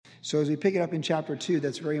So as we pick it up in chapter 2,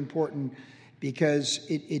 that's very important because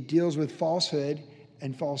it deals with falsehood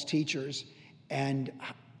and false teachers, and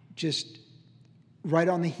just right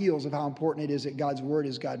on the heels of how important it is that God's word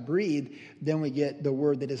is God-breathed, then we get the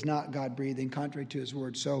word that is not God-breathed and contrary to his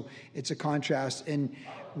word. So it's a contrast, and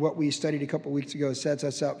what we studied a couple weeks ago sets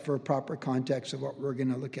us up for a proper context of what we're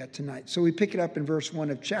going to look at tonight. So we pick it up in verse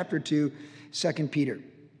 1 of chapter 2, 2 Peter.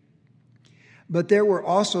 But there were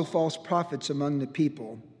also false prophets among the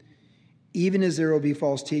people, even as there will be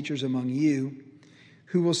false teachers among you,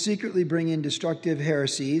 who will secretly bring in destructive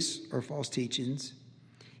heresies or false teachings,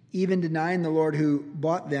 even denying the Lord who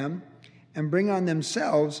bought them, and bring on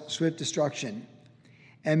themselves swift destruction.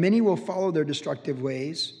 And many will follow their destructive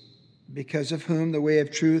ways, because of whom the way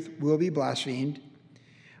of truth will be blasphemed.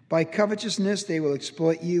 By covetousness they will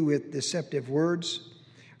exploit you with deceptive words.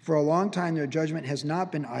 For a long time their judgment has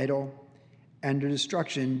not been idle, and their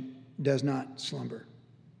destruction does not slumber.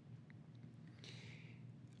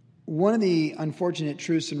 One of the unfortunate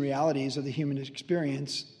truths and realities of the human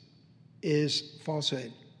experience is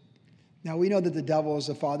falsehood. Now, we know that the devil is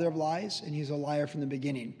the father of lies, and he's a liar from the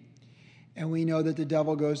beginning. And we know that the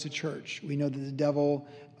devil goes to church. We know that the devil,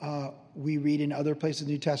 we read in other places in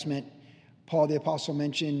the New Testament, Paul the Apostle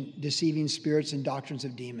mentioned deceiving spirits and doctrines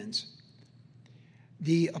of demons.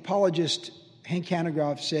 The apologist Hank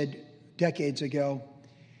Hanegraaff said decades ago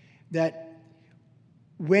that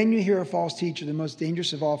when you hear a false teacher, the most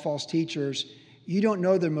dangerous of all false teachers, you don't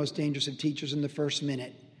know the most dangerous of teachers in the first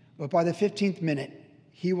minute. But by the 15th minute,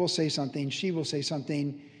 he will say something, she will say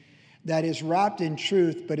something that is wrapped in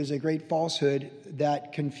truth, but is a great falsehood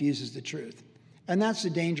that confuses the truth. And that's the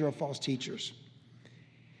danger of false teachers.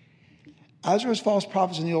 As there was false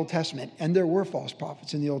prophets in the Old Testament, and there were false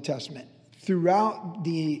prophets in the Old Testament, throughout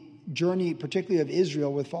the journey, particularly of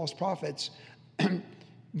Israel with false prophets,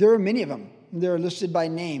 there are many of them. They're listed by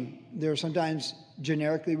name. They're sometimes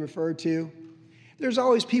generically referred to. There's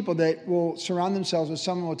always people that will surround themselves with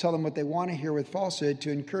someone who will tell them what they want to hear with falsehood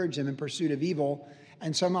to encourage them in pursuit of evil,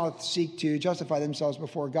 and somehow seek to justify themselves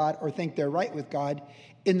before God or think they're right with God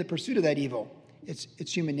in the pursuit of that evil. It's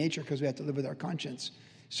human nature because we have to live with our conscience.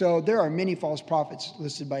 So there are many false prophets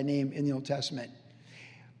listed by name in the Old Testament.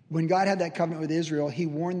 When God had that covenant with Israel, he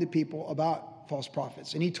warned the people about false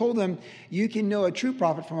prophets. And he told them, you can know a true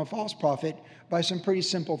prophet from a false prophet by some pretty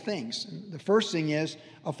simple things. And the first thing is,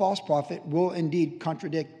 a false prophet will indeed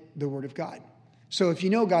contradict the word of God. So if you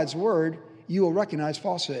know God's word, you will recognize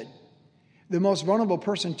falsehood. The most vulnerable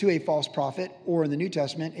person to a false prophet, or in the New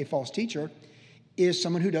Testament, a false teacher, is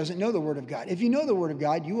someone who doesn't know the word of God. If you know the word of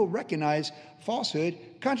God, you will recognize falsehood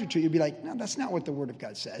contrary to it. You'll be like, no, that's not what the word of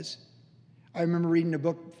God says. I remember reading a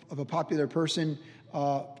book of a popular person,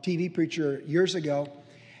 TV preacher years ago,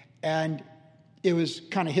 and it was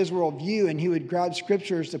kind of his worldview, and he would grab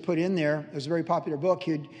scriptures to put in there. It was a very popular book.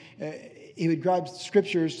 He would grab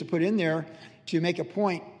scriptures to put in there to make a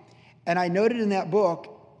point. And I noted in that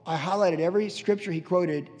book, I highlighted every scripture he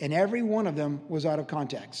quoted, and every one of them was out of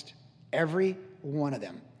context. Every one of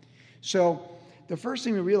them. So the first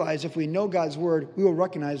thing we realize, if we know God's word, we will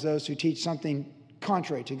recognize those who teach something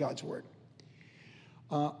contrary to God's word.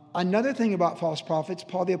 Another thing about false prophets,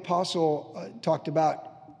 Paul the Apostle talked about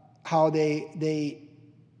how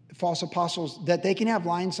false apostles, that they can have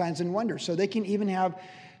lying signs and wonders. So they can even have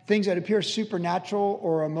things that appear supernatural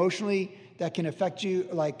or emotionally that can affect you,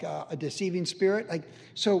 like a deceiving spirit.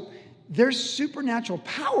 So there's supernatural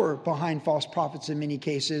power behind false prophets in many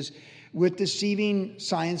cases with deceiving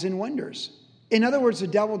signs and wonders. In other words, the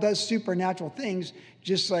devil does supernatural things,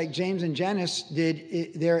 just like James and Jannes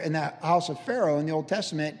did there in the house of Pharaoh in the Old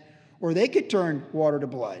Testament, where they could turn water to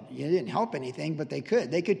blood. It didn't help anything, but they could.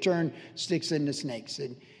 They could turn sticks into snakes.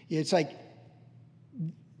 And it's like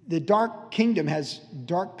the dark kingdom has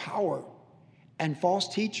dark power, and false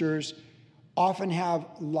teachers often have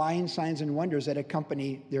lying signs and wonders that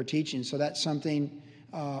accompany their teaching. So that's something,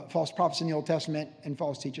 false prophets in the Old Testament and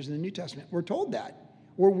false teachers in the New Testament. We're told that.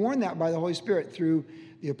 We're warned that by the Holy Spirit through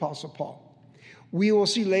the Apostle Paul. We will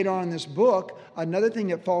see later on in this book, another thing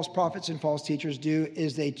that false prophets and false teachers do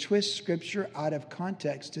is they twist Scripture out of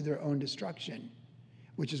context to their own destruction,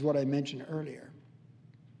 which is what I mentioned earlier.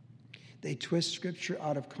 They twist Scripture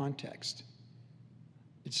out of context.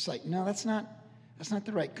 It's like, no, that's not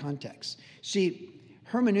the right context. See,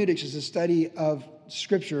 hermeneutics is the study of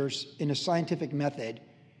Scriptures in a scientific method.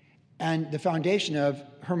 And the foundation of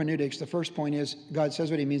hermeneutics, the first point is God says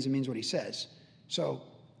what he means and means what he says. So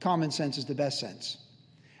common sense is the best sense.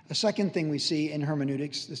 A second thing we see in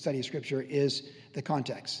hermeneutics, the study of Scripture, is the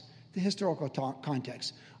context, the historical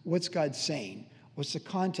context. What's God saying? What's the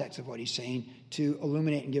context of what he's saying to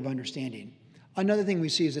illuminate and give understanding? Another thing we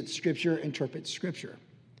see is that Scripture interprets Scripture.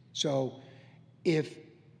 So if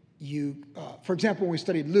you, for example, when we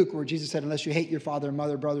studied Luke, where Jesus said, unless you hate your father,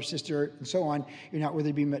 mother, brother, sister, and so on, you're not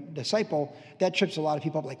worthy to be a disciple, that trips a lot of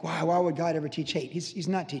people up like, wow, why would God ever teach hate? He's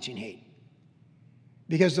not teaching hate.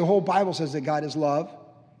 Because the whole Bible says that God is love.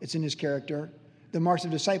 It's in his character. The marks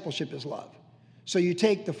of discipleship is love. So you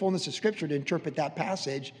take the fullness of Scripture to interpret that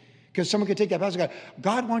passage, because someone could take that passage and go,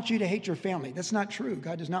 God wants you to hate your family. That's not true.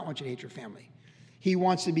 God does not want you to hate your family. He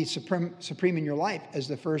wants to be supreme in your life as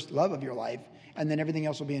the first love of your life, and then everything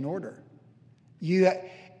else will be in order.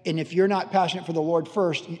 And if you're not passionate for the Lord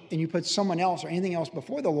first, and you put someone else or anything else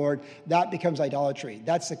before the Lord, that becomes idolatry.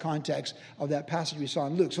 That's the context of that passage we saw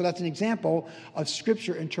in Luke. So that's an example of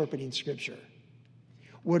Scripture interpreting Scripture.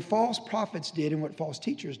 What false prophets did and what false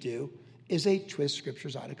teachers do is they twist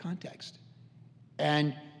Scriptures out of context.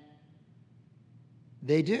 And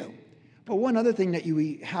they do. But one other thing that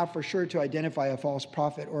we have for sure to identify a false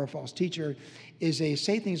prophet or a false teacher is they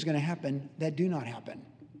say things are going to happen that do not happen.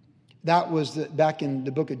 That was back in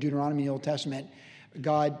the book of Deuteronomy in the Old Testament.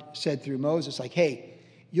 God said through Moses, like, hey,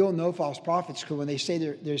 you'll know false prophets because when they say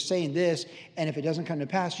they're saying this, and if it doesn't come to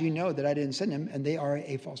pass, you know that I didn't send them, and they are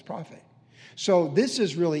a false prophet. So this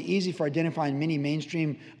is really easy for identifying many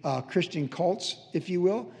mainstream Christian cults, if you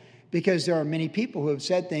will, because there are many people who have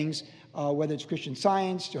said things, whether it's Christian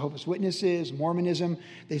Science, Jehovah's Witnesses, Mormonism.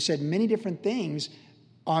 They've said many different things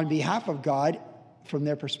on behalf of God from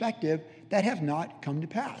their perspective that have not come to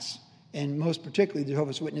pass. And most particularly, the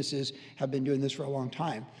Jehovah's Witnesses have been doing this for a long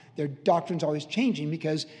time. Their doctrine's always changing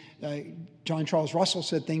because John Charles Russell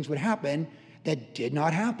said things would happen that did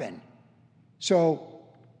not happen. So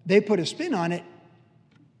they put a spin on it,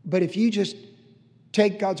 but if you just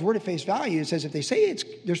take God's word at face value, it says if they say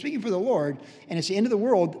they're speaking for the Lord, and it's the end of the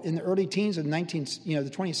world in the early teens of the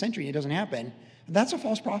 20th century, and it doesn't happen, that's a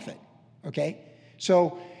false prophet. Okay,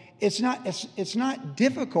 so it's not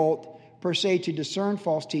difficult per se to discern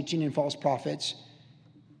false teaching and false prophets.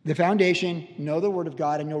 The foundation: know the word of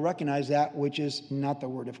God, and you'll recognize that which is not the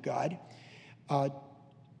word of God.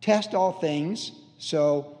 Test all things.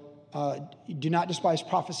 So do not despise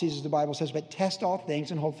prophecies, as the Bible says, but test all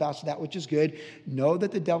things and hold fast to that which is good. Know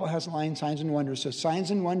that the devil has lying signs and wonders. So signs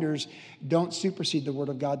and wonders don't supersede the word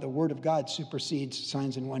of God. The word of God supersedes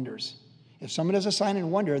signs and wonders. If someone does a sign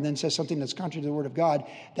and wonder and then says something that's contrary to the word of God,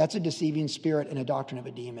 that's a deceiving spirit and a doctrine of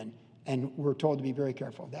a demon. And we're told to be very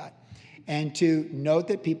careful of that. And to note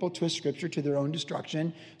that people twist Scripture to their own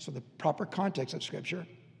destruction. So the proper context of Scripture.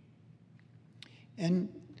 And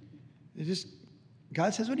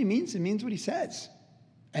God says what he means what he says.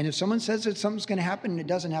 And if someone says that something's going to happen and it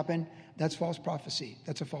doesn't happen, that's false prophecy.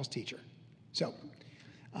 That's a false teacher. So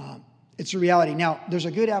it's a reality. Now, there's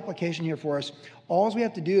a good application here for us. All we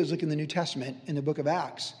have to do is look in the New Testament in the book of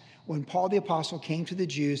Acts. When Paul the Apostle came to the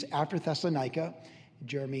Jews after Thessalonica,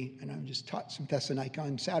 Jeremy and I just taught some Thessalonica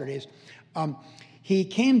on Saturdays, he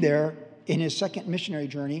came there in his second missionary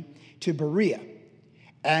journey to Berea.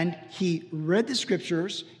 And he read the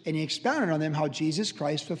Scriptures and he expounded on them how Jesus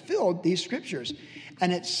Christ fulfilled these Scriptures.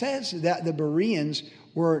 And it says that the Bereans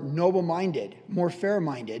were noble-minded, more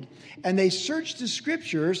fair-minded, and they searched the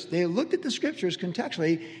Scriptures, they looked at the Scriptures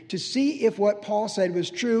contextually to see if what Paul said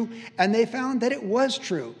was true, and they found that it was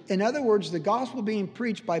true. In other words, the gospel being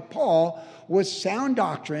preached by Paul was sound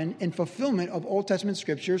doctrine in fulfillment of Old Testament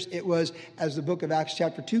Scriptures. It was, as the book of Acts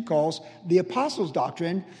chapter 2 calls, the apostles'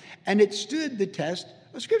 doctrine, and it stood the test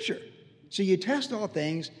of Scripture. So you test all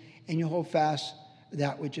things, and you hold fast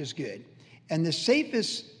that which is good. And the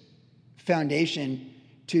safest foundation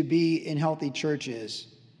to be in healthy churches,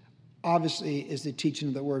 obviously, is the teaching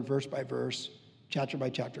of the word verse by verse, chapter by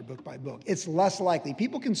chapter, book by book. It's less likely.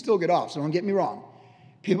 People can still get off, so don't get me wrong.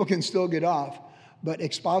 People can still get off, but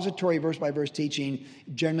expository verse by verse teaching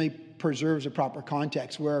generally preserves a proper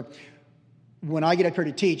context where when I get up here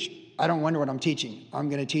to teach, I don't wonder what I'm teaching. I'm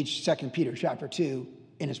going to teach 2 Peter chapter 2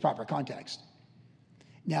 in its proper context.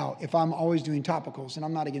 Now, if I'm always doing topicals, and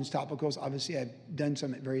I'm not against topicals, obviously I've done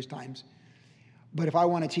some at various times, but if I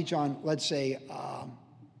want to teach on, let's say,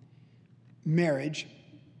 marriage,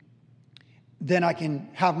 then I can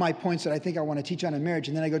have my points that I think I want to teach on in marriage,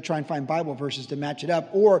 and then I go try and find Bible verses to match it up.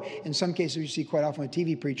 Or in some cases, you see quite often with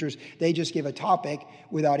TV preachers, they just give a topic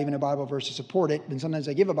without even a Bible verse to support it. And sometimes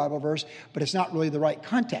they give a Bible verse, but it's not really the right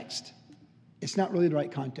context. It's not really the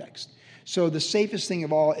right context. So the safest thing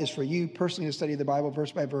of all is for you personally to study the Bible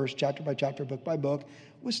verse by verse, chapter by chapter, book by book,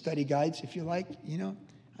 with study guides, if you like.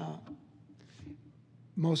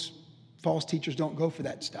 Most false teachers don't go for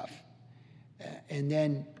that stuff. And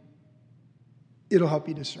then it'll help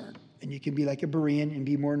you discern. And you can be like a Berean and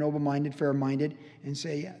be more noble-minded, fair-minded, and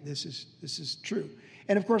say, yeah, this is true.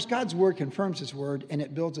 And of course, God's word confirms his word, and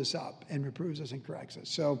it builds us up and reproves us and corrects us.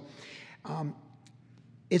 So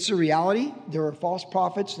it's a reality. There were false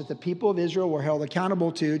prophets that the people of Israel were held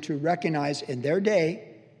accountable to recognize in their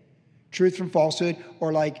day truth from falsehood.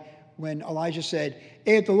 Or like when Elijah said,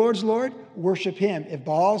 hey, if the Lord's Lord, worship him. If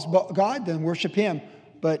Baal's God, then worship him.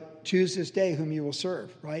 But choose this day whom you will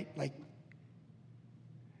serve, right? Like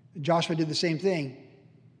Joshua did the same thing.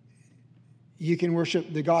 You can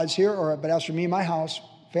worship the gods here, but as for me and my house,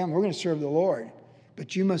 family, we're going to serve the Lord.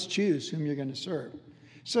 But you must choose whom you're going to serve.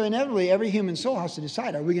 So inevitably, every human soul has to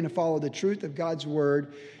decide, are we going to follow the truth of God's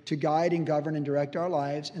word to guide and govern and direct our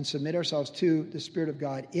lives and submit ourselves to the Spirit of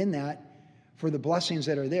God in that for the blessings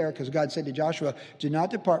that are there? Because God said to Joshua, do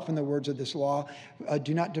not depart from the words of this law.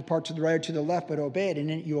 Do not depart to the right or to the left, but obey it. And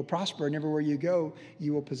then you will prosper. And everywhere you go,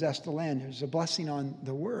 you will possess the land. There's a blessing on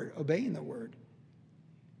the word, obeying the word.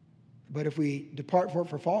 But if we depart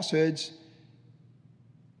for falsehoods,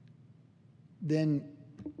 then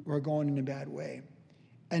we're going in a bad way.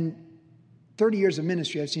 And 30 years of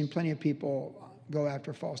ministry, I've seen plenty of people go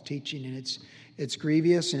after false teaching, and it's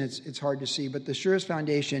grievous and it's hard to see. But the surest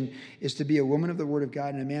foundation is to be a woman of the Word of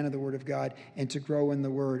God and a man of the Word of God, and to grow in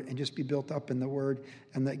the Word and just be built up in the Word,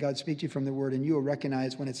 and let God speak to you from the Word. And you will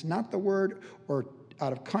recognize when it's not the Word, or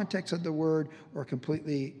out of context of the Word, or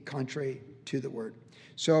completely contrary to the Word.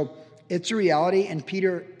 So it's a reality, and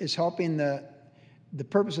Peter is helping. The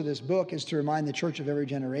purpose of this book is to remind the church of every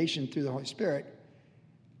generation through the Holy Spirit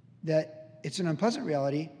that it's an unpleasant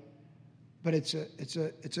reality, but it's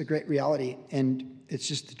a great reality, and it's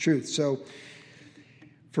just the truth. So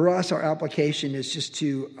for us, our application is just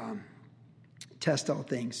to test all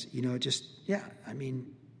things.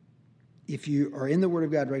 If you are in the Word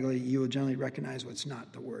of God regularly, you will generally recognize what's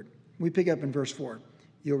not the Word. We pick up in verse 4.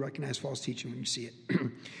 You'll recognize false teaching when you see it.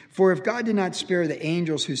 For if God did not spare the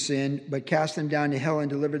angels who sinned, but cast them down to hell and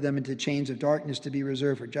delivered them into chains of darkness to be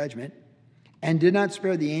reserved for judgment, and did not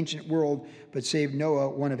spare the ancient world, but saved Noah,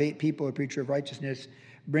 one of 8 people, a preacher of righteousness,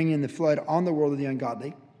 bringing the flood on the world of the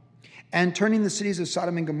ungodly, and turning the cities of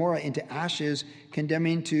Sodom and Gomorrah into ashes,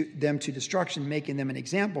 condemning them to destruction, making them an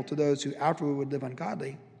example to those who afterward would live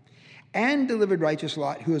ungodly, and delivered righteous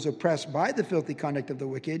Lot, who was oppressed by the filthy conduct of the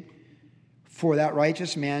wicked, for that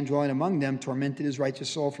righteous man dwelling among them tormented his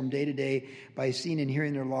righteous soul from day to day by seeing and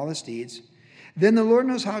hearing their lawless deeds. Then the Lord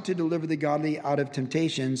knows how to deliver the godly out of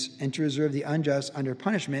temptations and to reserve the unjust under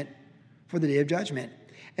punishment for the day of judgment,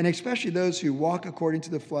 and especially those who walk according to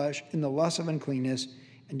the flesh in the lust of uncleanness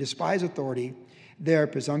and despise authority. They are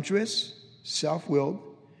presumptuous, self-willed.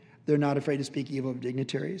 They're not afraid to speak evil of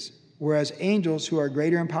dignitaries, whereas angels who are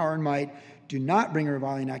greater in power and might do not bring a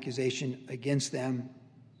reviling accusation against them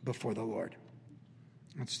before the Lord.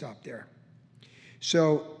 Let's stop there.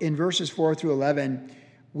 So in verses 4 through 11,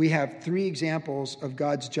 we have 3 examples of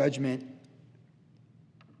God's judgment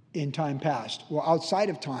in time past. Well, outside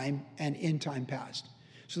of time and in time past.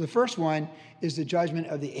 So the first one is the judgment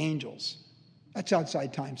of the angels. That's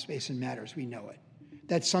outside time, space, and matters. We know it.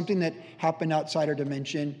 That's something that happened outside our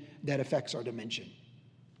dimension that affects our dimension.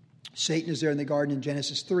 Satan is there in the garden in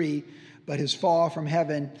Genesis 3, but his fall from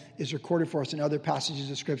heaven is recorded for us in other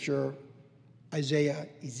passages of Scripture, Isaiah,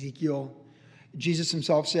 Ezekiel. Jesus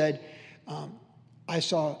himself said, I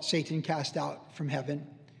saw Satan cast out from heaven.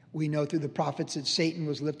 We know through the prophets that Satan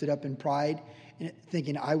was lifted up in pride,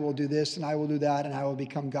 thinking, I will do this and I will do that and I will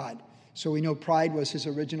become God. So we know pride was his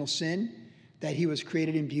original sin, that he was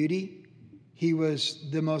created in beauty. He was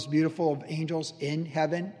the most beautiful of angels in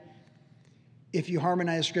heaven. If you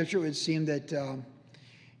harmonize Scripture, it would seem that,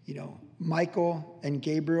 Michael and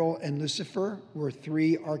Gabriel and Lucifer were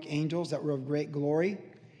 3 archangels that were of great glory.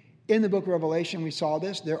 In the book of Revelation, we saw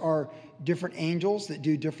this. There are different angels that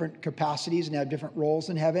do different capacities and have different roles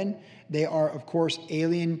in heaven. They are, of course,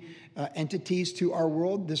 alien entities to our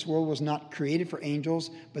world. This world was not created for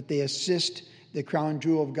angels, but they assist the crown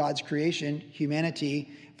jewel of God's creation,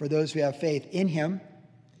 humanity, for those who have faith in him.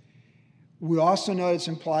 We also know it's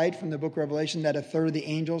implied from the book of Revelation that 1/3 of the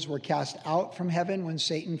angels were cast out from heaven when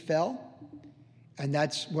Satan fell. And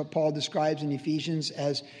that's what Paul describes in Ephesians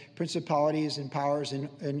as principalities and powers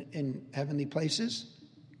in heavenly places.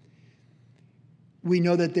 We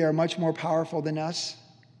know that they are much more powerful than us.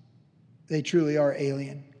 They truly are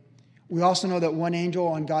alien. We also know that one angel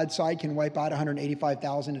on God's side can wipe out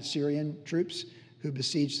 185,000 Assyrian troops who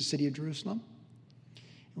besieged the city of Jerusalem.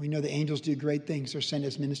 We know the angels do great things. They're sent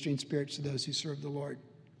as ministering spirits to those who serve the Lord.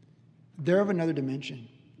 They're of another dimension,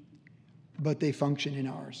 but they function in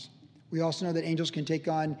ours. We also know that angels can take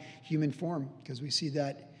on human form, because we see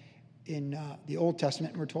that in the Old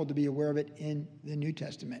Testament, and we're told to be aware of it in the New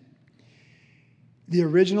Testament. The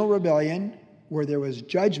original rebellion, where there was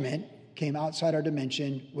judgment, came outside our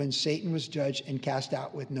dimension when Satan was judged and cast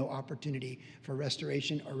out with no opportunity for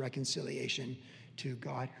restoration or reconciliation to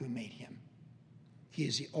God who made him. He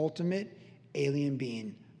is the ultimate alien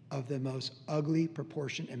being of the most ugly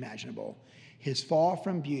proportion imaginable. His fall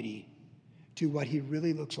from beauty to what he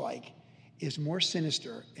really looks like is more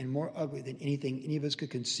sinister and more ugly than anything any of us could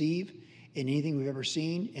conceive in anything we've ever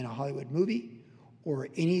seen in a Hollywood movie or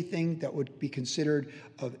anything that would be considered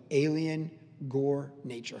of alien gore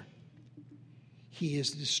nature. He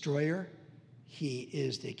is the destroyer. He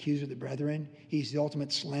is the accuser of the brethren. He's the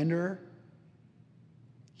ultimate slanderer.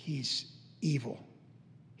 He's evil.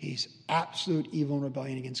 He's absolute evil and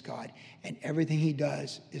rebellion against God. And everything he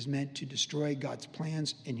does is meant to destroy God's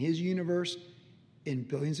plans in his universe in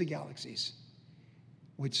billions of galaxies,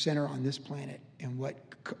 which center on this planet and what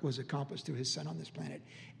was accomplished through his son on this planet.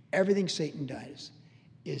 Everything Satan does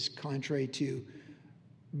is contrary to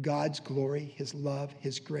God's glory, his love,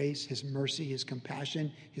 his grace, his mercy, his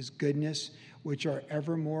compassion, his goodness, which are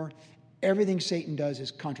evermore. Everything Satan does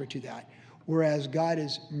is contrary to that. Whereas God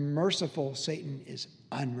is merciful, Satan is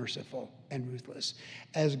unmerciful and ruthless.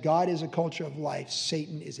 As God is a culture of life,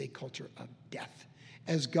 Satan is a culture of death.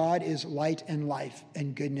 As God is light and life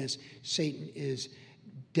and goodness, Satan is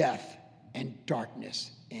death and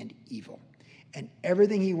darkness and evil. And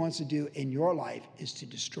everything he wants to do in your life is to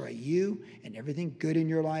destroy you and everything good in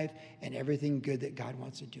your life and everything good that God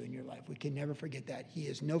wants to do in your life. We can never forget that. He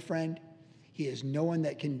is no friend. He is no one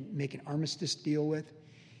that can make an armistice deal with.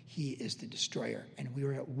 He is the destroyer. And we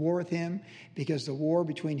were at war with him because the war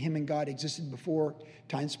between him and God existed before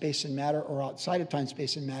time, space, and matter, or outside of time,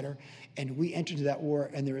 space, and matter. And we entered into that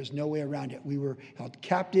war, and there is no way around it. We were held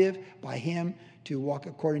captive by him to walk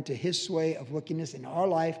according to his sway of wickedness in our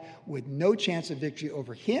life with no chance of victory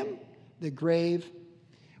over him, the grave,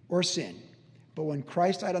 or sin. But when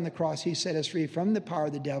Christ died on the cross, he set us free from the power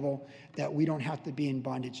of the devil, that we don't have to be in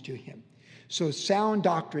bondage to him. So sound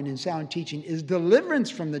doctrine and sound teaching is deliverance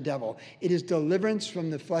from the devil. It is deliverance from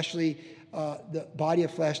the fleshly, the body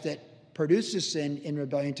of flesh that produces sin in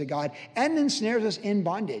rebellion to God and ensnares us in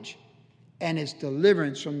bondage. And it's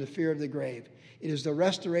deliverance from the fear of the grave. It is the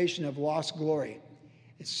restoration of lost glory.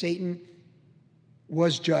 Satan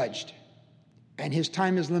was judged, and his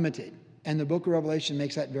time is limited. And the book of Revelation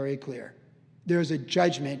makes that very clear. There is a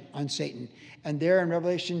judgment on Satan. And there in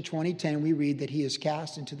Revelation 20:10, we read that he is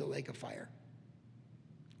cast into the lake of fire.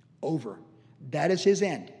 Over. That is his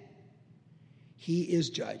end. He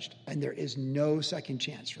is judged, and there is no second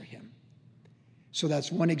chance for him. So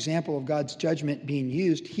that's one example of God's judgment being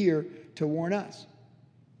used here to warn us.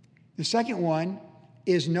 The second one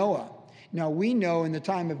is Noah. Now, we know in the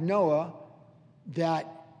time of Noah that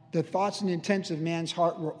the thoughts and intents of man's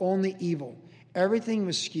heart were only evil. Everything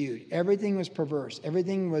was skewed. Everything was perverse.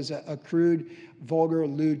 Everything was a crude, vulgar,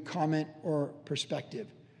 lewd comment or perspective.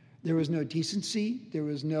 There was no decency. There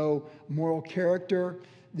was no moral character.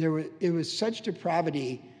 It was such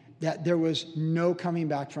depravity that there was no coming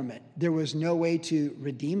back from it. There was no way to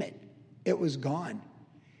redeem it. It was gone.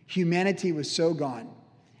 Humanity was so gone.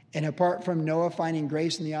 And apart from Noah finding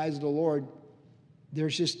grace in the eyes of the Lord, it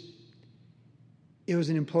was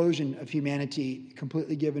an implosion of humanity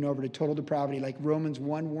completely given over to total depravity, like Romans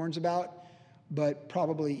 1 warns about, but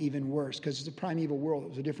probably even worse, because it's a primeval world. It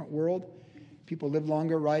was a different world. People lived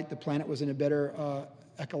longer, right? The planet was in a better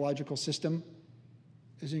ecological system.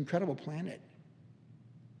 It was an incredible planet.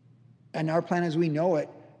 And our planet as we know it,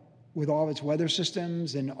 with all of its weather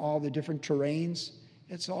systems and all the different terrains,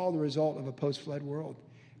 it's all the result of a post-flood world.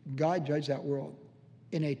 God judged that world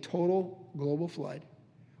in a total global flood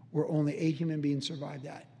where only 8 human beings survived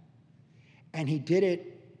that. And he did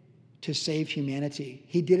it to save humanity.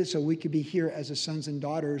 He did it so we could be here as the sons and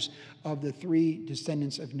daughters of the 3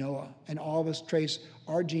 descendants of Noah. And all of us trace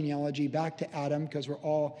our genealogy back to Adam because we're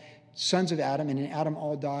all sons of Adam, and in Adam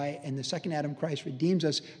all die. And the second Adam, Christ, redeems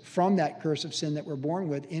us from that curse of sin that we're born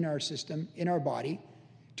with in our system, in our body,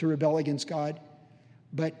 to rebel against God.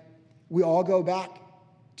 But we all go back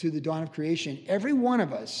to the dawn of creation. Every one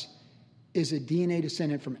of us is a DNA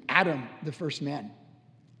descendant from Adam, the first man.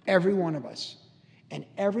 Every one of us. And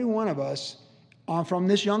every one of us from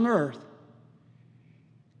this young earth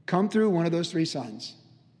come through one of those 3 sons.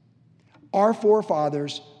 Our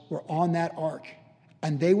forefathers were on that ark,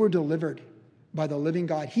 and they were delivered by the living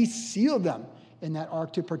God. He sealed them in that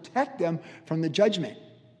ark to protect them from the judgment.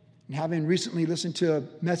 And having recently listened to a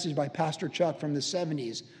message by Pastor Chuck from the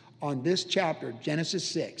 70s on this chapter, Genesis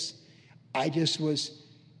 6, I just was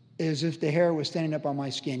as if the hair was standing up on my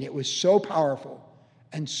skin. It was so powerful.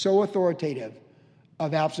 and so authoritative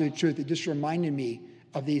of absolute truth. It just reminded me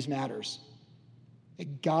of these matters.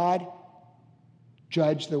 That God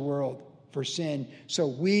judged the world for sin, so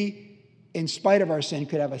we, in spite of our sin,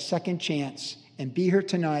 could have a second chance and be here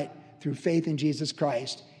tonight through faith in Jesus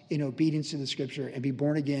Christ, in obedience to the Scripture, and be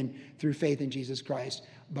born again through faith in Jesus Christ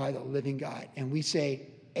by the living God. And we say,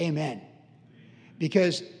 amen.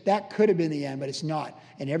 Because that could have been the end, but it's not.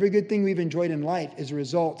 And every good thing we've enjoyed in life is a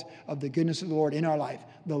result of the goodness of the Lord in our life,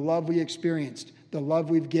 the love we experienced, the love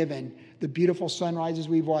we've given, the beautiful sunrises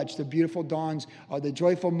we've watched, the beautiful dawns, the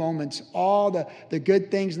joyful moments, all the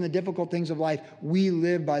good things and the difficult things of life. We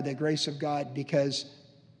live by the grace of God because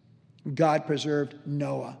God preserved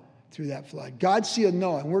Noah through that flood. God sealed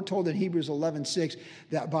Noah, and we're told in Hebrews 11:6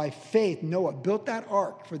 that by faith Noah built that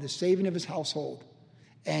ark for the saving of his household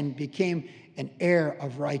and became an heir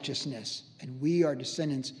of righteousness. And we are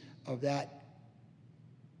descendants of that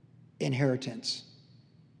inheritance.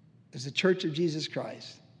 As the Church of Jesus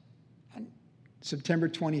Christ, on September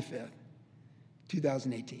 25th,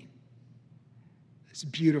 2018. It's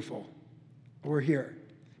beautiful. We're here.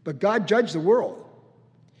 But God judged the world.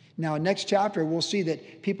 Now, next chapter, we'll see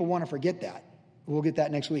that people want to forget that. We'll get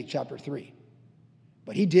that next week, chapter 3.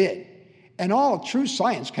 But he did. And all true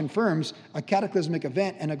science confirms a cataclysmic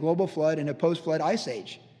event and a global flood and a post-flood ice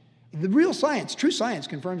age. The real science, true science,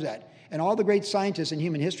 confirms that. And all the great scientists in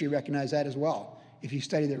human history recognize that as well, if you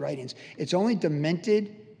study their writings. It's only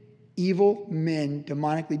demented, evil men,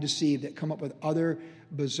 demonically deceived, that come up with other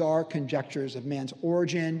bizarre conjectures of man's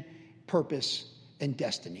origin, purpose, and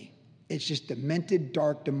destiny. It's just demented,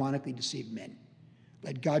 dark, demonically deceived men.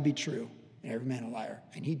 Let God be true and every man a liar.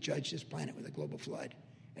 And he judged his planet with a global flood.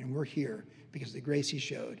 And we're here because of the grace he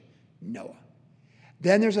showed Noah.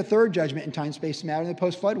 Then there's a third judgment in time, space, and matter in the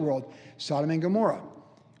post-flood world, Sodom and Gomorrah,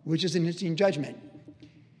 which is an interesting judgment.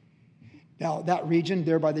 Now, that region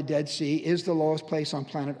there by the Dead Sea is the lowest place on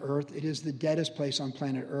planet Earth. It is the deadest place on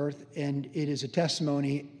planet Earth, and it is a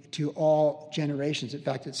testimony to all generations. In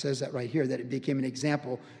fact, it says that right here, that it became an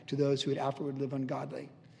example to those who would afterward live ungodly.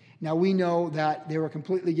 Now, we know that they were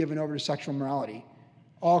completely given over to sexual morality,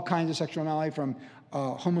 all kinds of sexual morality, from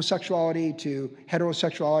homosexuality to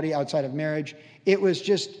heterosexuality outside of marriage. It was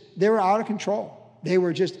just, they were out of control. They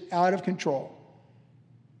were just out of control.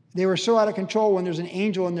 They were so out of control, when there's an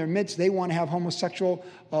angel in their midst, they want to have homosexual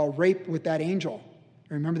rape with that angel.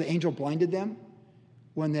 Remember, the angel blinded them?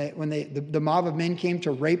 When the mob of men came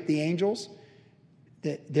to rape the angels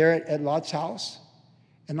there at Lot's house.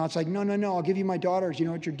 And Lot's like, no, I'll give you my daughters. You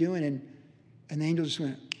know what you're doing? And the angel just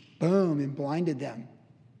went, boom, and blinded them.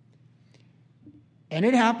 And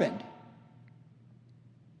it happened.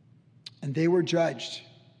 And they were judged.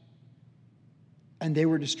 And they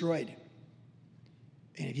were destroyed.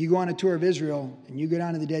 And if you go on a tour of Israel and you go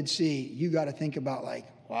down to the Dead Sea, you got to think about, like,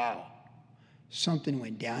 wow, something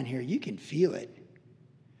went down here. You can feel it.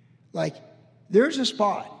 Like, there's a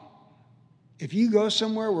spot. If you go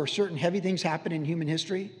somewhere where certain heavy things happen in human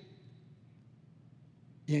history,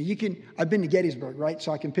 you know, you can, I've been to Gettysburg, right?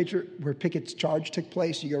 So I can picture where Pickett's charge took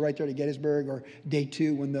place. You go right there to Gettysburg, or day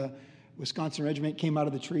 2 when the Wisconsin regiment came out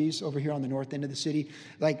of the trees over here on the north end of the city.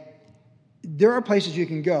 Like, there are places you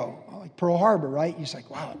can go, like Pearl Harbor, right? You're just like,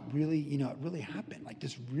 wow, it really happened. Like,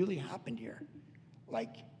 this really happened here.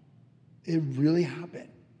 Like, it really happened.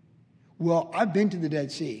 Well, I've been to the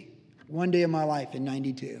Dead Sea one day of my life in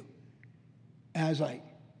 92. And I was like,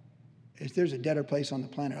 if there's a deader place on the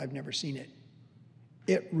planet, I've never seen it.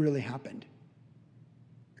 It really happened.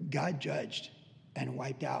 God judged and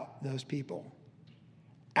wiped out those people.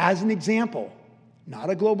 As an example, not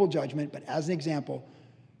a global judgment, but as an example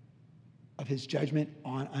of his judgment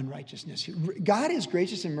on unrighteousness. God is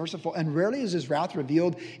gracious and merciful, and rarely is his wrath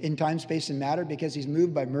revealed in time, space, and matter, because he's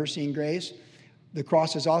moved by mercy and grace. The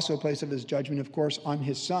cross is also a place of his judgment, of course, on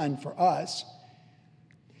his Son for us.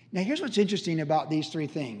 Now, here's what's interesting about these three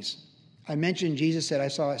things. I mentioned Jesus said, I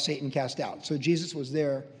saw Satan cast out. So Jesus was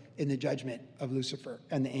there in the judgment of Lucifer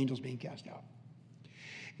and the angels being cast out.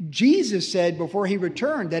 Jesus said before he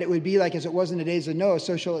returned that it would be like as it was in the days of Noah,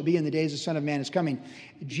 so shall it be in the days the Son of Man is coming.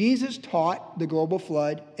 Jesus taught the global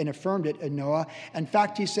flood and affirmed it in Noah. In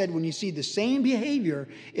fact, he said, when you see the same behavior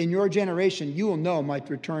in your generation, you will know my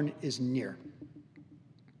return is near.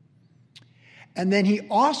 And then he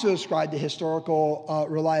also ascribed the historical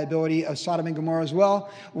reliability of Sodom and Gomorrah as well,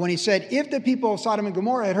 when he said, if the people of Sodom and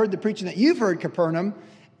Gomorrah had heard the preaching that you've heard, Capernaum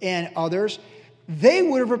and others, they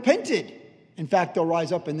would have repented. In fact, they'll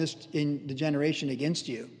rise up in the generation against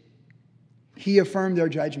you. He affirmed their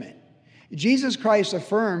judgment. Jesus Christ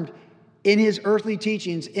affirmed in his earthly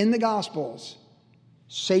teachings in the Gospels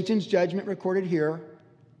Satan's judgment recorded here,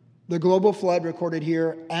 The global flood recorded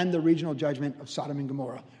here and the regional judgment of Sodom and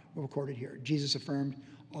Gomorrah were recorded here. Jesus affirmed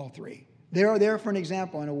all three. They are there for an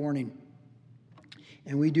example and a warning.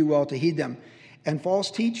 And we do well to heed them. And false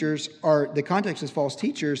teachers the context is false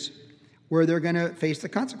teachers, where they're going to face the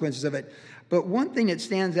consequences of it. But one thing that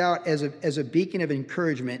stands out as a beacon of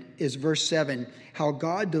encouragement is verse 7, how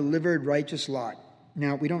God delivered righteous Lot.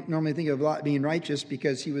 Now, we don't normally think of Lot being righteous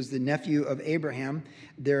because he was the nephew of Abraham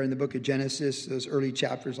there in the book of Genesis, those early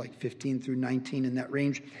chapters like 15 through 19 in that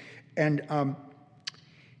range. And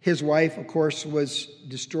his wife, of course, was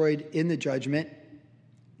destroyed in the judgment.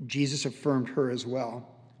 Jesus affirmed her as well.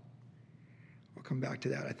 We'll come back to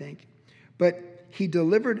that, I think. But he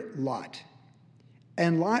delivered Lot.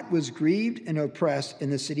 And Lot was grieved and oppressed in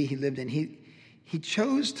the city he lived in. He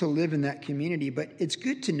chose to live in that community, but it's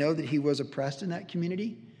good to know that he was oppressed in that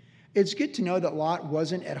community. It's good to know that Lot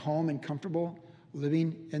wasn't at home and comfortable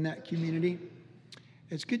living in that community.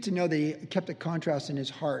 It's good to know that he kept a contrast in his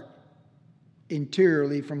heart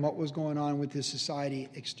interiorly from what was going on with his society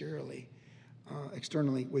externally,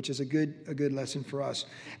 which is a good lesson for us.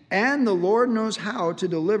 And the Lord knows how to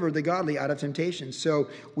deliver the godly out of temptation. So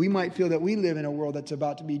we might feel that we live in a world that's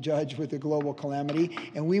about to be judged with a global calamity,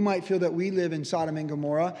 and we might feel that we live in Sodom and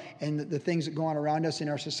Gomorrah and the things that go on around us in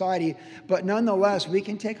our society, but nonetheless, we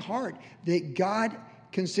can take heart that God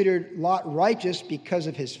considered Lot righteous because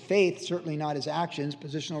of his faith, certainly not his actions,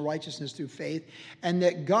 positional righteousness through faith, and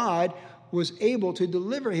that God was able to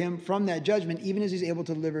deliver him from that judgment, even as he's able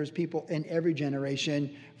to deliver his people in every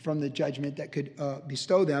generation from the judgment that could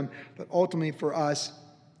bestow them. But ultimately for us,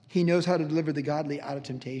 he knows how to deliver the godly out of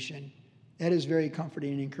temptation. That is very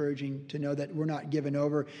comforting and encouraging to know that we're not given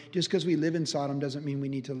over. Just because we live in Sodom doesn't mean we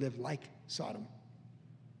need to live like Sodom.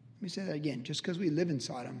 Let me say that again. Just because we live in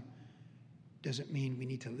Sodom doesn't mean we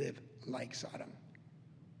need to live like Sodom.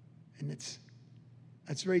 And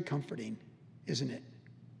that's very comforting, isn't it?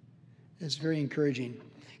 It's very encouraging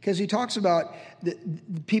because he talks about the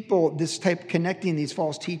people, this type connecting these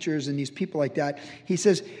false teachers and these people like that. He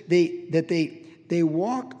says they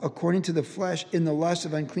walk according to the flesh in the lust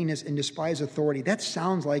of uncleanness and despise authority. That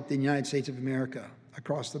sounds like the United States of America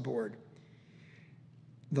across the board.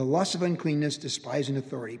 The lust of uncleanness, despising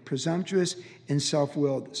authority, presumptuous and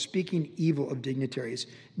self-willed, speaking evil of dignitaries.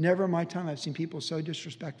 Never in my time I've seen people so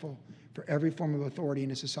disrespectful for every form of authority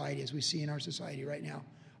in a society as we see in our society right now.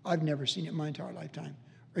 I've never seen it in my entire lifetime,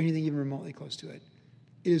 or anything even remotely close to it.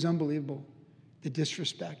 It is unbelievable, the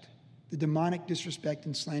disrespect, the demonic disrespect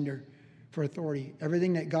and slander for authority.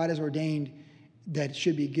 Everything that God has ordained that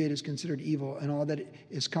should be good is considered evil, and all that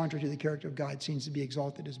is contrary to the character of God seems to be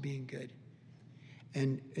exalted as being good.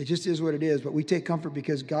 And it just is what it is, but we take comfort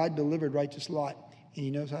because God delivered righteous Lot, and he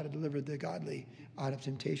knows how to deliver the godly out of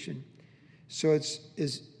temptation. So it's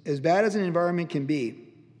as bad as an environment can be,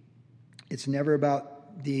 it's never about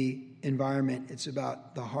the environment. It's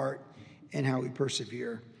about the heart and how we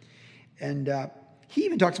persevere. And he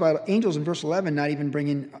even talks about angels in verse 11 not even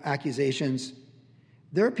bringing accusations.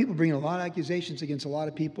 There are people bringing a lot of accusations against a lot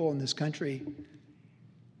of people in this country.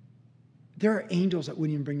 There are angels that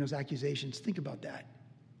wouldn't even bring those accusations. Think about that.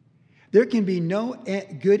 There can be no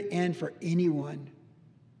good end for anyone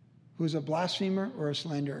who is a blasphemer or a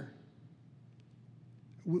slanderer.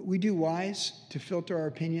 We do wise to filter our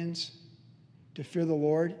opinions, to fear the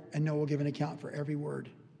Lord, and know we'll give an account for every word,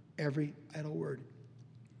 every idle word.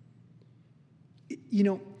 You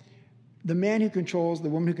know, the woman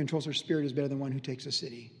who controls her spirit is better than one who takes a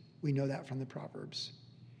city. We know that from the Proverbs.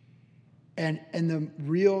 And the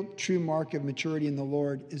real true mark of maturity in the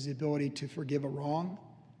Lord is the ability to forgive a wrong,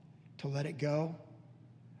 to let it go,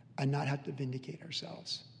 and not have to vindicate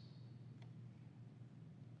ourselves.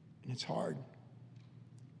 And it's hard.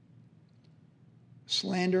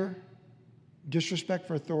 Slander, disrespect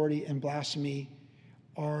for authority, and blasphemy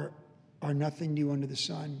are nothing new under the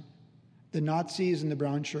sun. The Nazis and the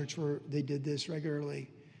brown shirts they did this regularly.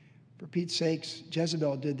 For Pete's sakes,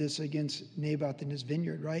 Jezebel did this against Naboth in his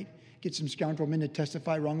vineyard, right? Get some scoundrel men to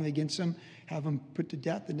testify wrongly against him, have him put to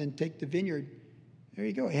death, and then take the vineyard. There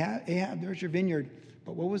you go, Ahab, there's your vineyard.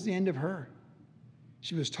 But what was the end of her?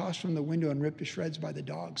 She was tossed from the window and ripped to shreds by the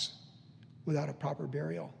dogs without a proper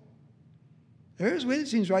burial. There is a way that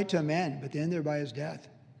seems right to a man, but the end thereby is death.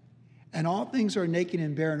 And all things are naked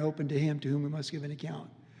and bare and open to him to whom we must give an account.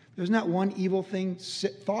 There's not one evil thing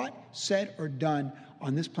thought, said, or done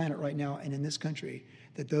on this planet right now and in this country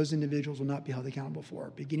that those individuals will not be held accountable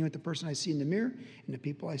for, beginning with the person I see in the mirror and the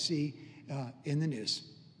people I see in the news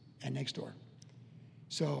and next door.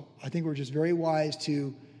 So I think we're just very wise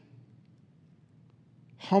to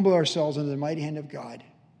humble ourselves under the mighty hand of God,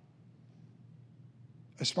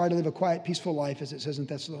 Aspire to live a quiet, peaceful life, as it says in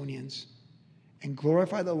Thessalonians, and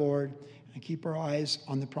glorify the Lord and keep our eyes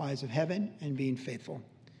on the prize of heaven and being faithful.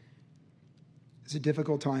 It's a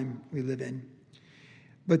difficult time we live in.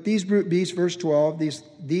 But these brute beasts, verse 12,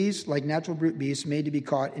 these like natural brute beasts, made to be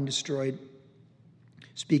caught and destroyed,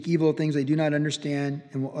 speak evil of things they do not understand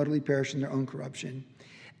and will utterly perish in their own corruption,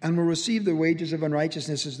 and will receive the wages of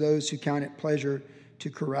unrighteousness as those who count it pleasure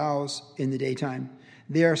to carouse in the daytime.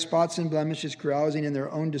 They are spots and blemishes, carousing in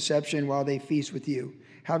their own deception while they feast with you.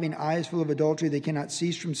 Having eyes full of adultery, they cannot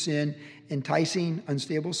cease from sin, enticing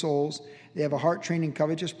unstable souls. They have a heart trained in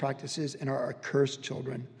covetous practices and are accursed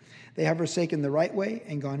children. They have forsaken the right way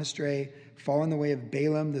and gone astray, following the way of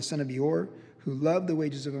Balaam, the son of Beor, who loved the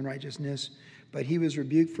wages of unrighteousness. But he was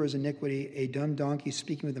rebuked for his iniquity, a dumb donkey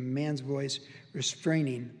speaking with a man's voice,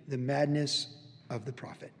 restraining the madness of the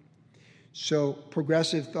prophet. So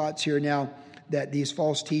progressive thoughts here now, that these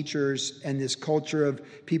false teachers and this culture of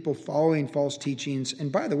people following false teachings, and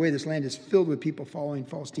by the way, this land is filled with people following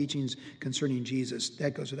false teachings concerning Jesus.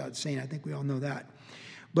 That goes without saying. I think we all know that.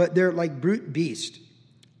 But they're like brute beasts,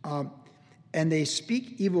 and they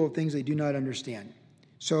speak evil of things they do not understand.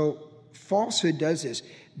 So falsehood does this.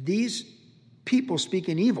 These people speak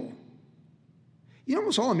in evil. You know,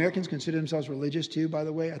 almost all Americans consider themselves religious too, by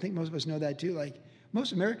the way. I think most of us know that too. Like,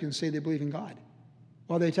 most Americans say they believe in God.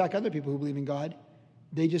 While they attack other people who believe in God,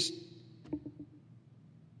 it's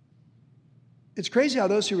crazy how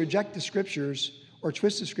those who reject the scriptures or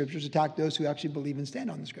twist the scriptures attack those who actually believe and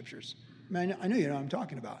stand on the scriptures. I mean, I know you know what I'm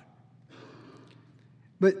talking about.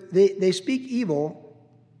 But they speak evil.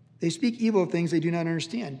 They speak evil of things they do not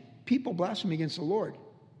understand. People blaspheme against the Lord.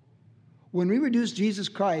 When we reduce Jesus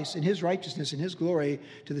Christ and his righteousness and his glory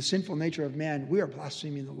to the sinful nature of man, we are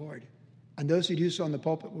blaspheming the Lord. And those who do so in the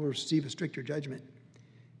pulpit will receive a stricter judgment.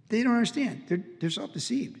 They don't understand. They're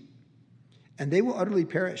self-deceived. And they will utterly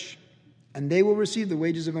perish. And they will receive the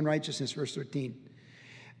wages of unrighteousness, verse 13.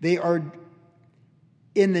 They are,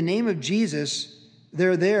 in the name of Jesus,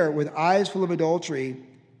 they're there with eyes full of adultery,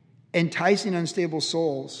 enticing unstable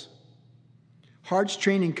souls. Hearts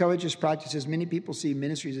trained in covetous practices. Many people see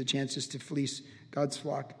ministries as chances to fleece God's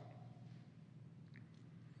flock.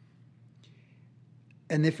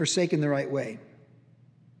 And they've forsaken the right way.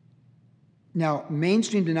 Now,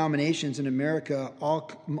 mainstream denominations in America,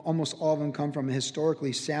 almost all of them come from a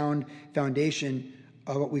historically sound foundation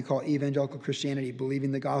of what we call evangelical Christianity,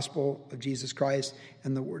 believing the gospel of Jesus Christ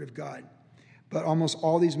and the Word of God. But almost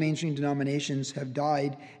all these mainstream denominations have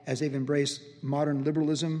died as they've embraced modern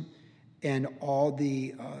liberalism and all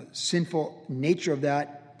the sinful nature of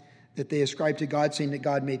that they ascribe to God, saying that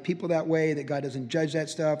God made people that way, that God doesn't judge that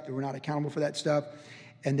stuff, that we're not accountable for that stuff.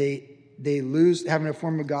 And they lose having a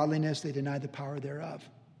form of godliness, they deny the power thereof.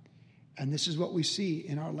 And this is what we see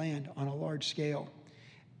in our land on a large scale.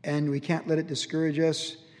 And we can't let it discourage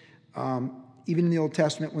us. Even in the Old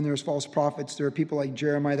Testament, when there's false prophets, there are people like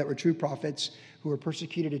Jeremiah that were true prophets who were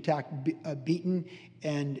persecuted, attacked, beaten,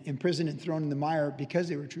 and imprisoned and thrown in the mire because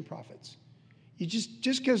they were true prophets. Just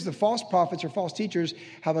because the false prophets or false teachers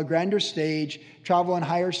have a grander stage, travel in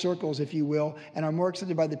higher circles, if you will, and are more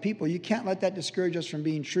accepted by the people, you can't let that discourage us from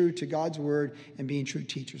being true to God's word and being true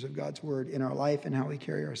teachers of God's word in our life and how we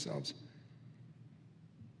carry ourselves.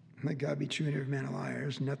 Let God be true and every man a liar.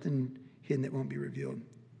 There's nothing hidden that won't be revealed.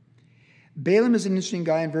 Balaam is an interesting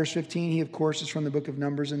guy in verse 15. He, of course, is from the book of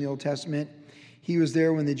Numbers in the Old Testament. He was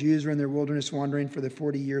there when the Jews were in their wilderness wandering for the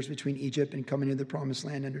 40 years between Egypt and coming into the promised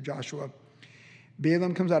land under Joshua.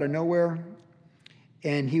 Balaam comes out of nowhere,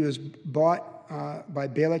 and he was bought by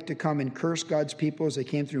Balak to come and curse God's people as they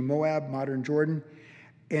came through Moab, modern Jordan.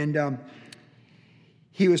 And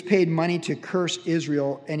he was paid money to curse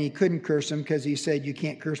Israel, and he couldn't curse them because he said, "You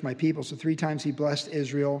can't curse my people." So 3 times he blessed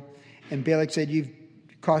Israel, and Balak said, "You've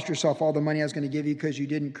cost yourself all the money I was going to give you because you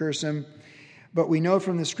didn't curse him." But we know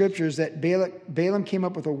from the scriptures that Balaam came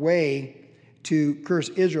up with a way to curse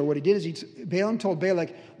Israel. What he did is Balaam told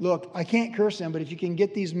Balak, "Look, I can't curse them, but if you can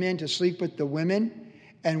get these men to sleep with the women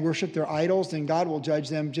and worship their idols, then God will judge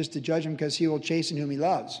them just to judge them because he will chasten whom he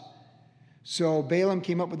loves." So Balaam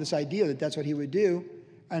came up with this idea that that's what he would do,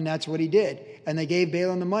 and that's what he did. And they gave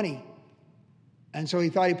Balaam the money. And so he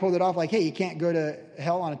thought he pulled it off like, hey, you can't go to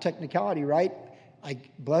hell on a technicality, right? I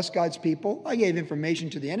blessed God's people. I gave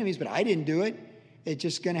information to the enemies, but I didn't do it. It's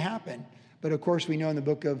just going to happen. But of course, we know in the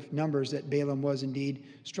book of Numbers that Balaam was indeed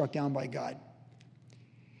struck down by God.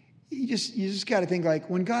 You just got to think, like,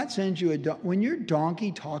 when God sends you when your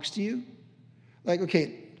donkey talks to you, like,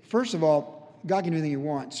 okay, first of all, God can do anything he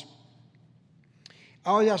wants. I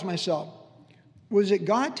always ask myself, was it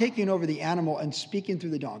God taking over the animal and speaking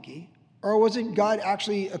through the donkey? Or was it God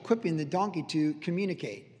actually equipping the donkey to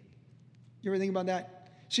communicate? You ever think about that?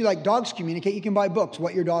 See, like dogs communicate. You can buy books,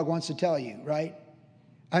 what your dog wants to tell you, right?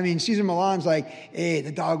 I mean, Cesar Millan's like, hey,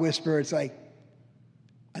 the dog whisperer. It's like,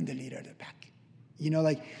 I'm the leader of the pack.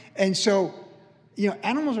 And so,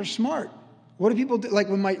 animals are smart. What do people do? Like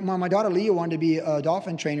when my daughter Leah wanted to be a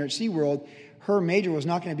dolphin trainer at SeaWorld, her major was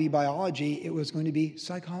not going to be biology. It was going to be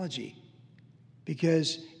psychology.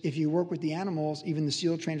 Because if you work with the animals, even the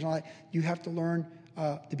SEAL trainers and all that, you have to learn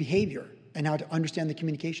the behavior and how to understand the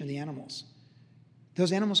communication of the animals.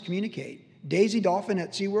 Those animals communicate. Daisy Dolphin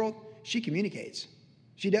at SeaWorld, she communicates.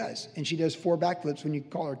 She does. And she does 4 backflips when you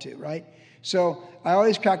call her to, right? So I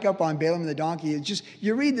always crack up on Balaam the donkey. It's just,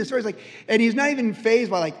 you read the stories, and he's not even fazed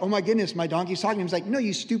by oh my goodness, my donkey's talking to him. He's like, no,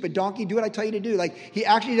 you stupid donkey, do what I tell you to do. He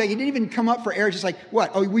didn't even come up for air. Just what?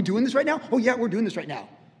 Oh, are we doing this right now? Oh yeah, we're doing this right now.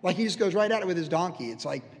 He just goes right at it with his donkey. It's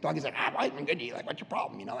donkey's like, I'm good to you. What's your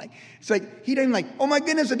problem? It's he didn't oh my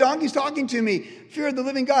goodness, the donkey's talking to me. Fear of the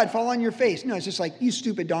living God, fall on your face. No, it's just you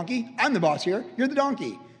stupid donkey. I'm the boss here. You're the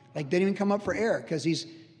donkey. They didn't even come up for air because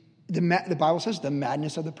the Bible says the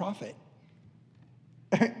madness of the prophet.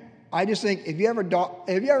 I just think if you ever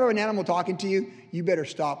have an animal talking to you, you better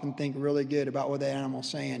stop and think really good about what that animal's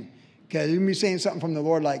saying. Because you're going to be saying something from the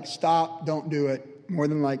Lord stop, don't do it, more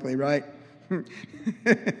than likely, right? And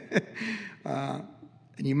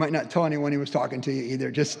you might not tell anyone he was talking to you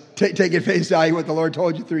either. Just take it face value what the Lord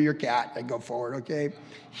told you through your cat and go forward, okay?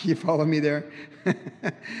 You follow me there?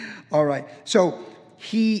 All right. So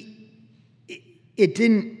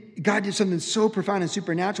God did something so profound and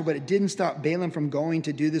supernatural, but it didn't stop Balaam from going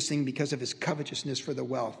to do this thing because of his covetousness for the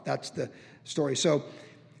wealth. That's the story. So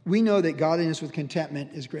we know that godliness with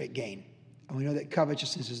contentment is great gain. And we know that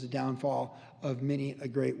covetousness is the downfall of many a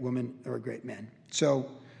great woman or a great man.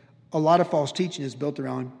 So a lot of false teaching is built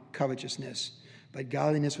around covetousness, but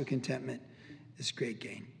godliness with contentment is great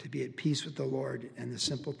gain. To be at peace with the Lord and the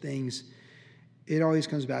simple things, it always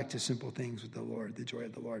comes back to simple things with the Lord, the joy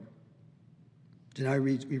of the Lord. Now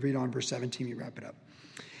we read on verse 17, we wrap it up.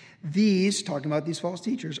 These, talking about these false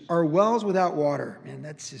teachers, are wells without water. Man,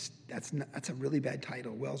 that's a really bad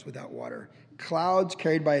title, wells without water. Clouds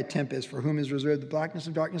carried by a tempest, for whom is reserved the blackness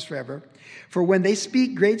of darkness forever. For when they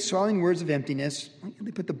speak great swelling words of emptiness,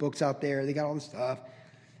 they put the books out there, they got all the stuff.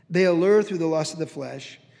 They allure through the lust of the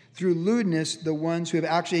flesh, through lewdness, the ones who have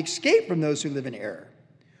actually escaped from those who live in error.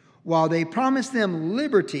 While they promise them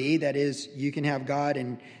liberty, that is, you can have God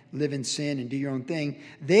and live in sin and do your own thing,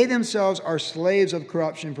 they themselves are slaves of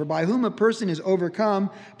corruption. For by whom a person is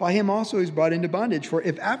overcome, by him also is brought into bondage. For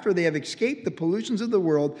if after they have escaped the pollutions of the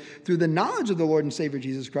world through the knowledge of the Lord and Savior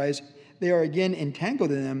Jesus Christ, they are again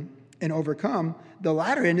entangled in them and overcome, the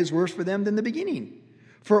latter end is worse for them than the beginning.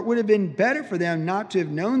 For it would have been better for them not to have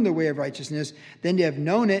known the way of righteousness than to have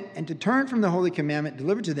known it and to turn from the holy commandment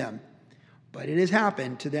delivered to them. But it has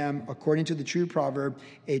happened to them, according to the true proverb,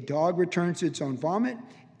 a dog returns to its own vomit,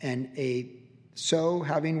 and a sow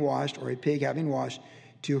having washed, or a pig having washed,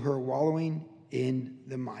 to her wallowing in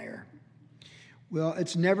the mire. Well,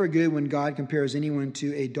 it's never good when God compares anyone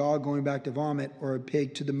to a dog going back to vomit or a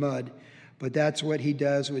pig to the mud, but that's what he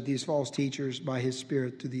does with these false teachers by his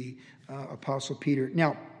Spirit to the Apostle Peter.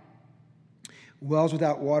 Now, wells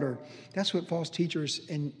without water, that's what false teachers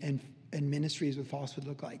and ministries with falsehood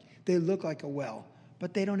look like. They look like a well,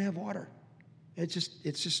 but they don't have water.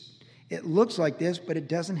 It looks like this, but it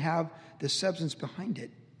doesn't have the substance behind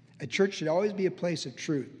it. A church should always be a place of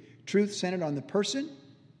truth. Truth centered on the person,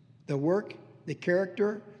 the work, the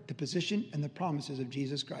character, the position, and the promises of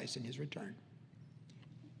Jesus Christ and his return.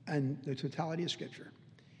 And the totality of Scripture.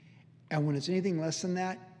 And when it's anything less than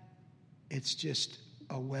that, it's just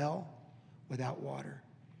a well without water.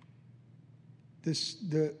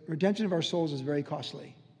 The redemption of our souls is very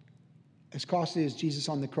costly. As costly as Jesus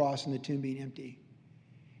on the cross and the tomb being empty.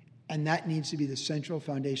 And that needs to be the central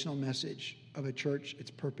foundational message of a church, its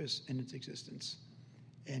purpose, and its existence.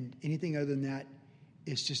 And anything other than that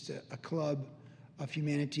is just a club of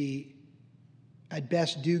humanity, at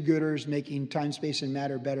best do-gooders, making time, space, and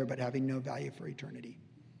matter better, but having no value for eternity.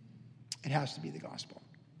 It has to be the gospel.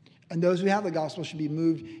 And those who have the gospel should be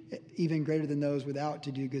moved even greater than those without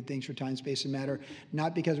to do good things for time, space, and matter,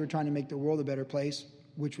 not because we're trying to make the world a better place,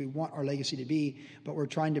 which we want our legacy to be, but we're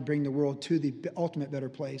trying to bring the world to the ultimate better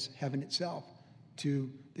place, heaven itself,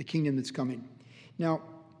 to the kingdom that's coming. Now,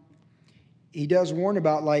 he does warn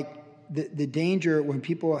about the danger when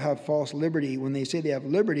people have false liberty, when they say they have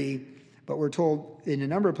liberty, but we're told in a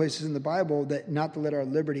number of places in the Bible that not to let our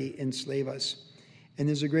liberty enslave us. And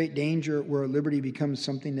there's a great danger where liberty becomes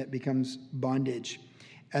something that becomes bondage.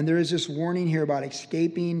 And there is this warning here about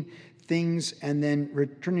escaping things and then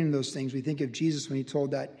returning to those things. We think of Jesus when he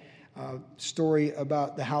told that story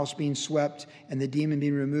about the house being swept and the demon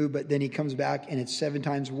being removed, but then he comes back and it's 7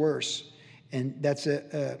 times worse. And that's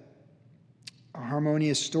a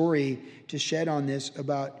harmonious story to shed on this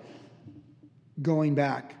about going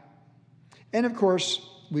back. And of course,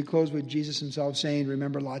 we close with Jesus himself saying,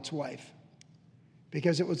 remember Lot's wife.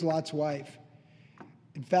 Because it was Lot's wife.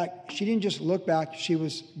 In fact, she didn't just look back, she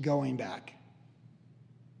was going back.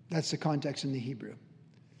 That's the context in the Hebrew.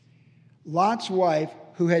 Lot's wife,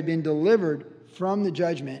 who had been delivered from the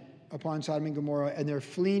judgment upon Sodom and Gomorrah, and they're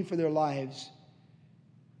fleeing for their lives,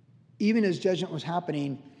 even as judgment was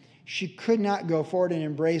happening, she could not go forward and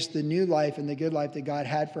embrace the new life and the good life that God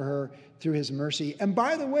had for her through his mercy. And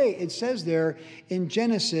by the way, it says there in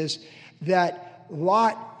Genesis that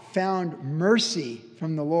Lot found mercy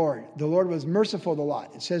from the Lord. The Lord was merciful to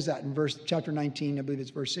Lot. It says that in chapter 19, I believe it's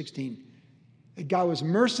verse 16. That God was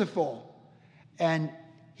merciful, and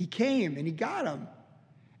he came and he got him.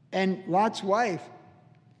 And Lot's wife,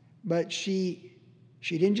 but she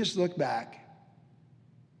didn't just look back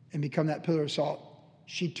and become that pillar of salt.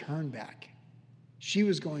 She turned back. She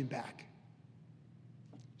was going back.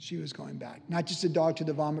 She was going back. Not just a dog to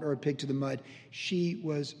the vomit or a pig to the mud. She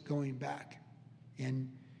was going back.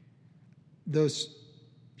 And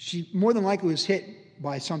she more than likely was hit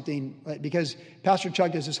by something, because Pastor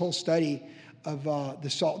Chuck does this whole study of the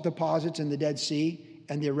salt deposits in the Dead Sea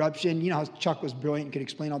and the eruption. You know how Chuck was brilliant and could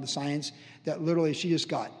explain all the science, that literally she just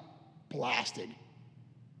got blasted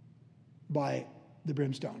by the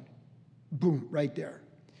brimstone. Boom, right there.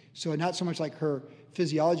 So not so much like her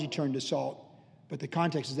physiology turned to salt, but the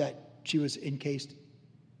context is that she was encased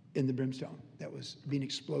in the brimstone that was being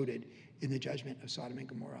exploded in the judgment of Sodom and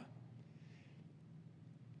Gomorrah.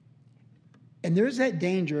 And there's that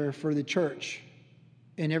danger for the church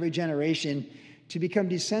in every generation to become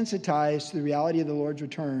desensitized to the reality of the Lord's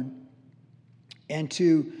return and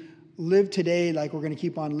to live today like we're going to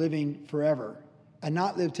keep on living forever, and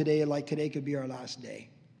not live today like today could be our last day.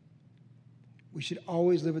 We should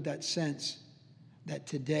always live with that sense that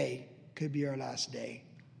today could be our last day,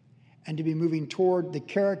 and to be moving toward the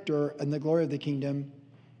character and the glory of the kingdom,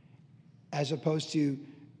 as opposed to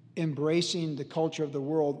embracing the culture of the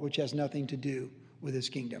world, which has nothing to do with his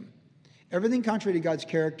kingdom. Everything contrary to God's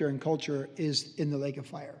character and culture is in the lake of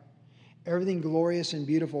fire. Everything glorious and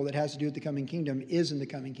beautiful that has to do with the coming kingdom is in the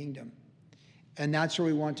coming kingdom. And that's where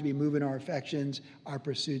we want to be moving our affections, our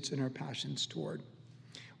pursuits, and our passions toward.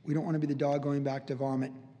 We don't want to be the dog going back to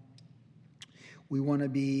vomit. We want to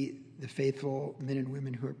be the faithful men and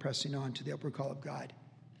women who are pressing on to the upward call of God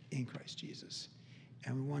in Christ Jesus.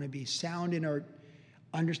 And we want to be sound in our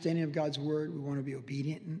understanding of God's word. We want to be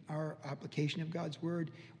obedient in our application of God's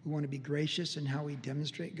word. We want to be gracious in how we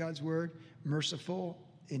demonstrate God's word, merciful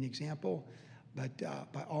in example. But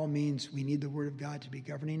by all means, we need the word of God to be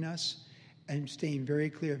governing us, and staying very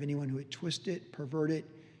clear of anyone who would twist it, pervert it,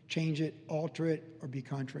 change it, alter it, or be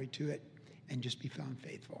contrary to it, and just be found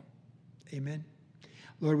faithful. Amen.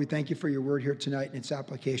 Lord, we thank you for your word here tonight and its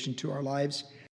application to our lives.